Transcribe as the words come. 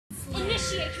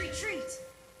Initiate retreat!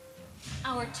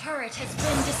 Our turret has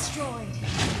been destroyed.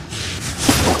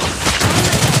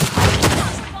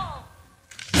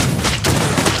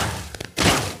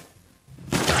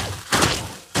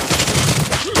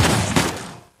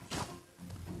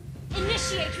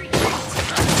 Initiate retreat!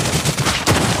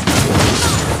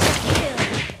 Kill!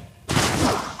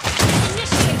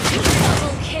 Initiate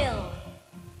double kill!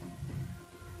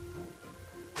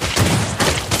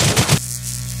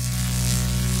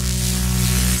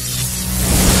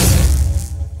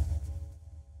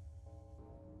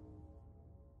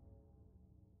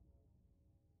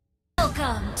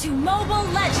 Welcome to Mobile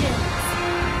Legends!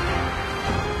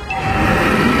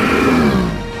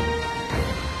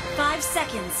 5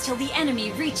 seconds till the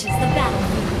enemy reaches the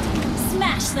battlefield.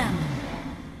 Smash them!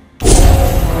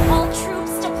 All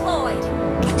troops deployed!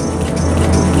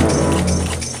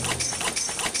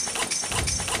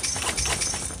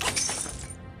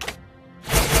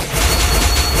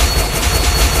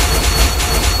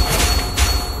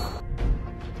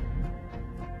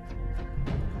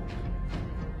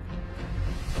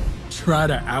 Try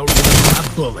to outrun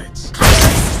my bullets.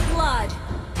 First blood!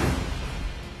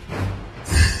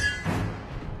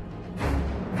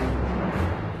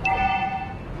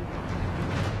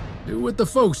 Do what the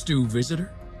folks do,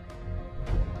 visitor.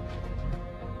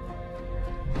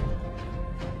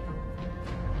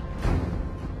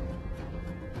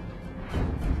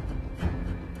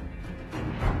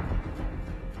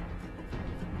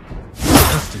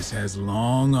 Justice has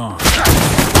long arms.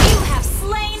 You have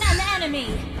slain an enemy!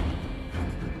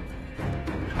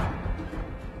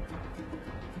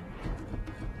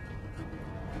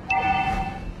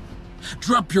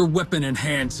 Drop your weapon and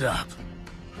hands up.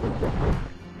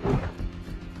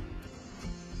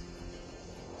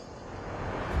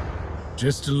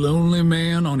 Just a lonely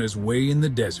man on his way in the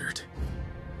desert.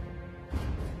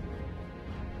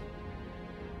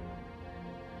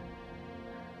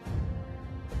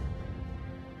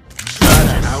 Try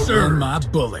to outrun my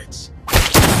bullets.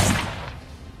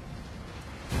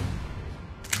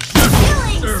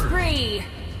 Killing spree!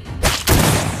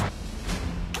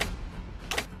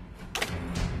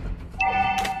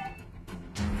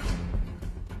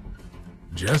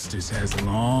 Justice has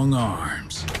long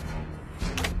arms.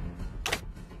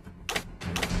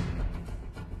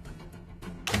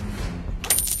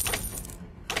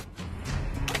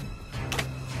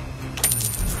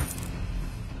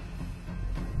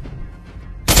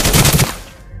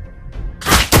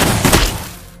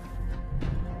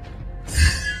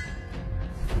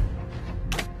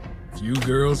 You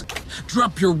girls,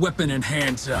 drop your weapon and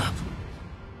hands up.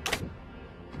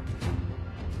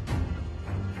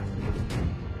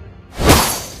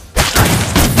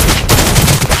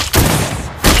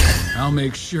 I'll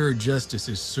make sure justice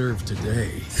is served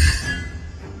today.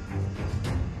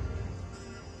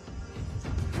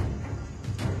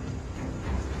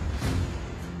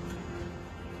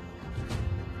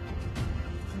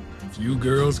 Few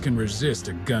girls can resist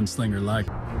a gunslinger like...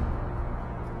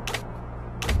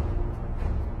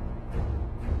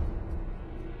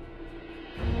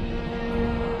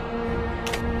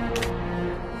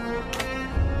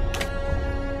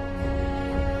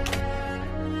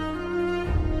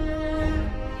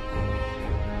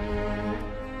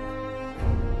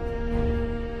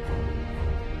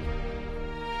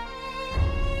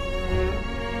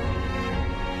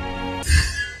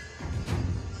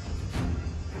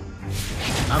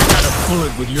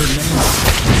 bullet with your name.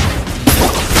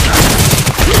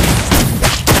 You have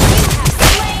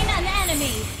slain an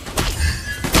enemy!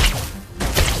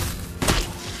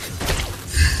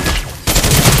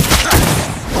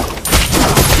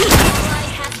 Ally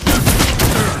has been slain.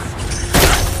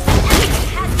 An enemy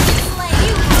has been slain.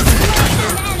 You have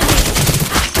slain an enemy!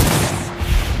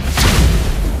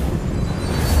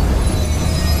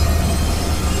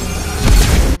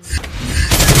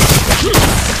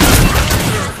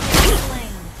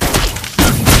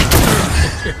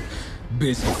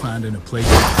 Busy finding a place.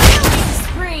 Killing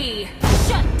spree!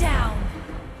 Shut down!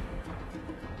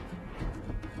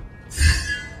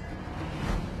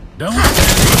 Don't Launch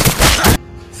attack!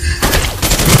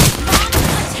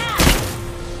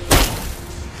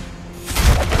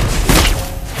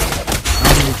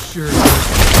 I'll make sure.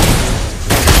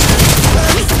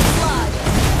 First blood!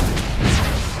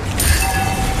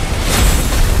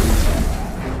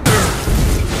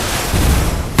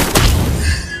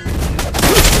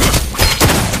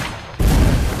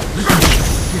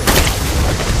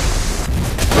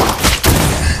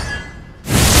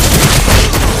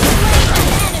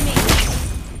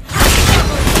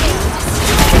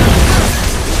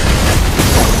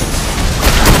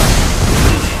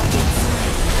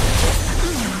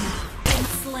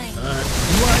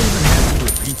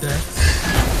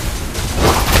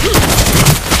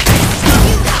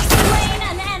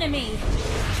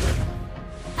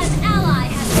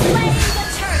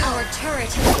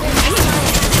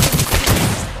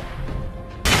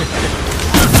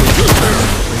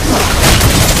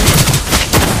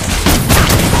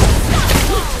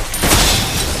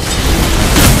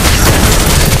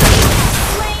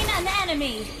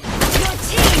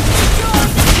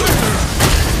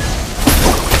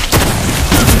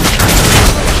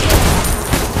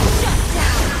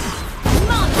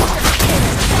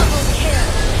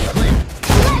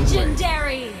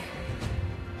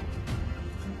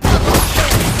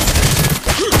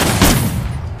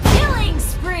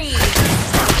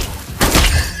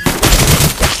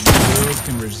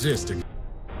 resisting.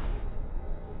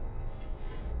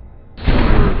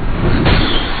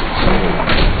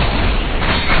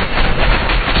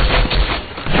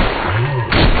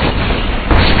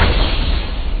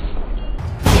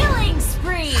 Killing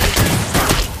spree.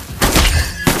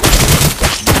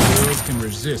 The world can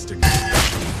resist again.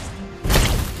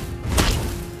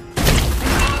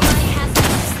 Ally has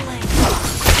been slain.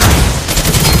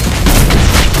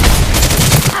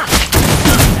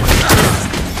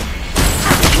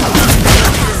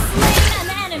 Slain an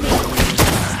enemy.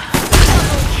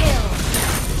 Double kill.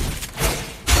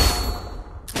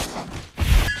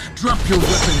 Drop your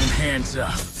weapon and hands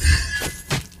up.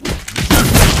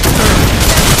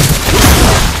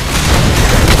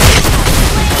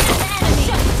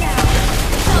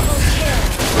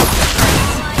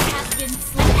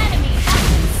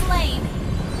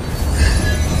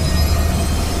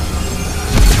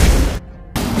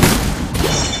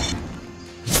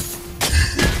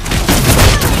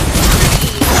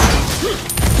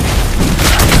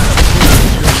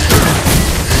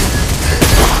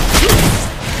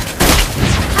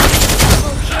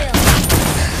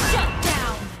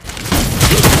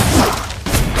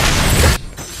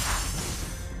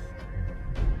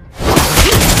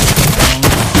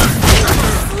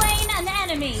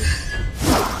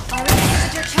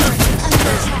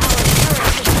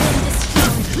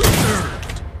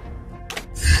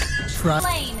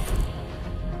 Slain.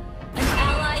 An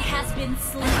ally has been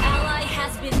slain. An ally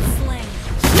has been slain.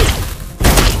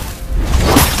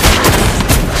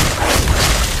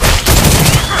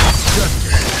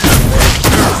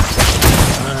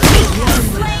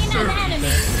 Slain an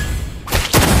enemy.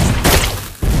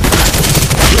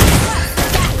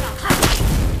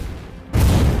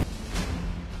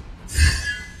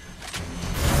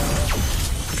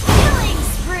 Killing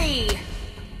spree.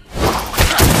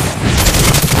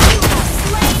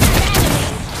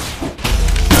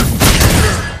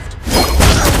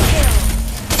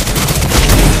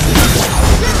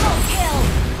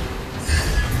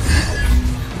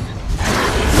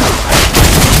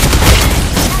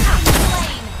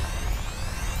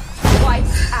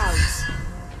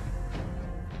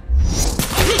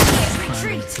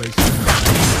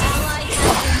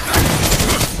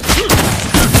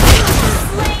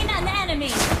 Slain an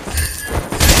enemy.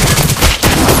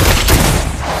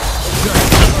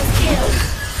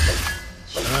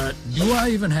 Do I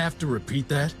even have to repeat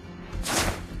that?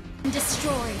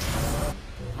 Destroyed.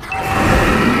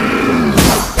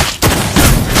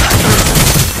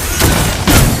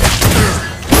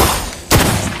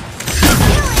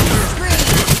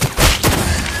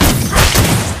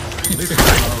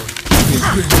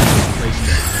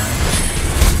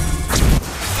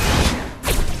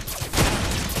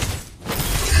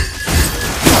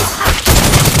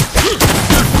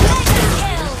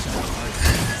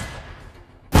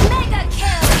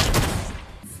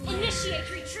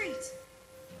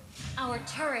 Our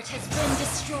turret has been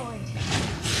destroyed.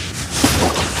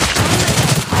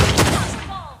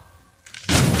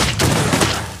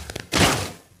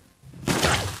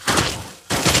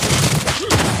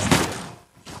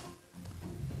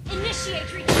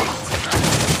 Initiate retreat.